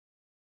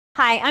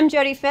Hi, I'm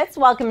Jody Fitz.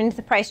 Welcome into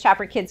the Price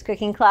Chopper Kids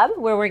Cooking Club,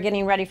 where we're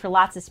getting ready for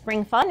lots of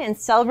spring fun and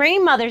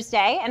celebrating Mother's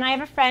Day. And I have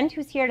a friend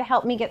who's here to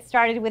help me get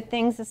started with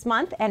things this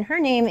month, and her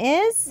name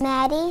is?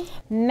 Maddie.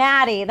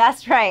 Maddie,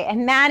 that's right.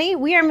 And Maddie,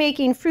 we are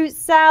making fruit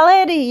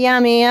salad.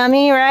 Yummy,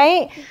 yummy,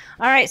 right?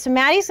 All right, so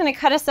Maddie's gonna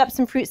cut us up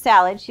some fruit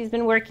salad. She's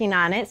been working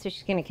on it, so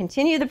she's gonna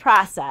continue the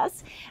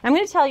process. I'm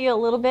gonna tell you a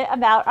little bit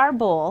about our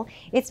bowl.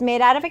 It's made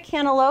out of a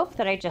cantaloupe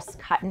that I just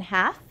cut in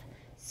half,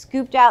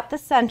 scooped out the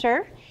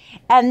center,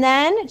 and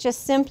then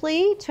just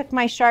simply took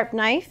my sharp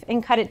knife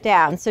and cut it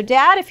down. So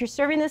Dad, if you're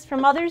serving this for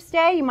Mother's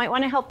Day, you might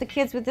want to help the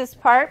kids with this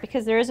part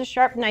because there is a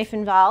sharp knife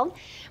involved.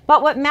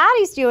 But what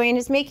Maddie's doing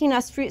is making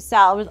us fruit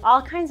salad with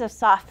all kinds of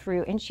soft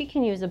fruit, and she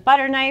can use a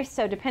butter knife,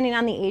 so depending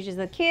on the ages of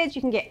the kids,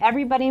 you can get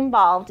everybody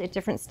involved at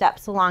different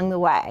steps along the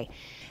way.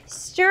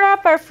 Stir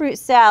up our fruit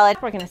salad.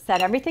 We're going to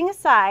set everything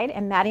aside,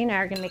 and Maddie and I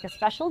are going to make a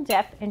special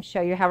dip and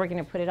show you how we're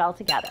going to put it all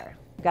together.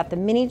 We've got the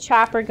mini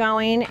chopper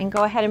going, and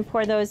go ahead and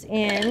pour those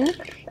in.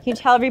 Can you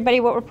tell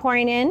everybody what we're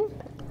pouring in?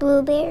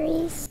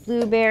 Blueberries.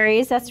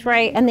 Blueberries, that's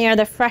right, and they are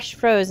the fresh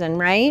frozen,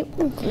 right?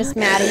 Miss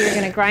Maddie, you're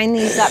going to grind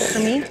these up for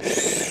me.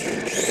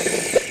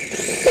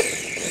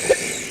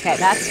 Okay,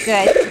 that's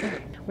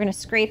good. We're going to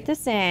scrape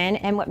this in,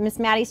 and what Miss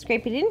Maddie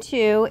scraped it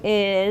into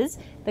is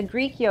the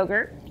Greek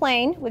yogurt,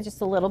 plain, with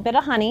just a little bit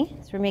of honey.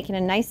 So we're making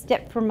a nice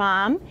dip for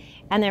Mom,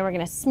 and then we're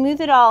going to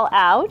smooth it all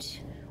out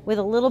with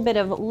a little bit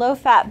of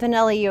low-fat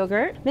vanilla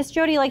yogurt. Miss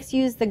Jody likes to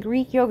use the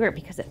Greek yogurt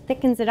because it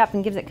thickens it up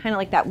and gives it kind of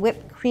like that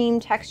whipped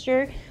cream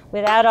texture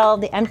without all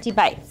the empty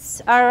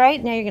bites. All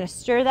right, now you're going to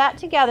stir that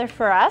together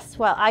for us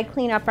while I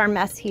clean up our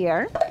mess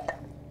here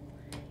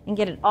and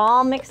get it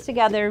all mixed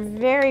together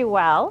very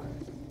well.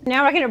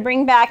 Now we're going to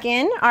bring back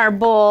in our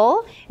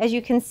bowl. As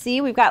you can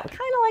see, we've got kind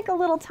of like a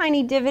little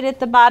tiny divot at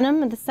the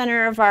bottom of the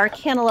center of our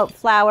cantaloupe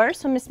flower.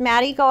 So Miss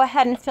Maddie, go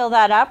ahead and fill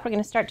that up. We're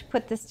going to start to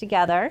put this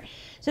together.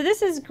 So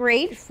this is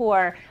great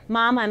for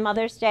Mom on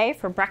Mother's Day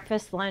for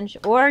breakfast, lunch,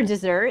 or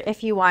dessert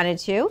if you wanted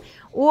to.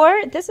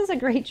 Or this is a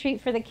great treat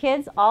for the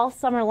kids all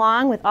summer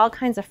long with all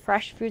kinds of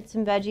fresh fruits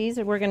and veggies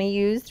that we're going to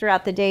use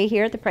throughout the day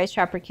here at the Price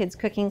Chopper Kids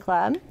Cooking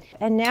Club.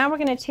 And now we're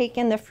going to take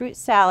in the fruit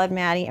salad,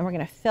 Maddie, and we're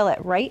going to fill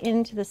it right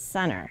into the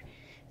center.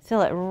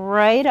 Fill it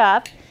right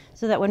up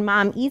so that when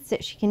Mom eats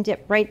it, she can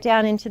dip right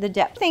down into the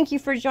dip. Thank you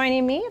for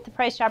joining me at the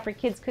Price Chopper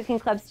Kids Cooking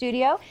Club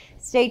studio.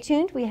 Stay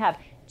tuned. We have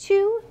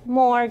 2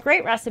 more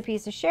great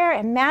recipes to share.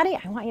 And Maddie,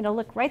 I want you to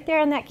look right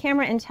there in that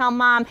camera and tell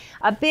Mom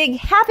a big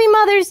Happy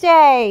Mother's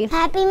Day.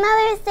 Happy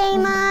Mother's Day,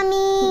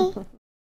 Mommy.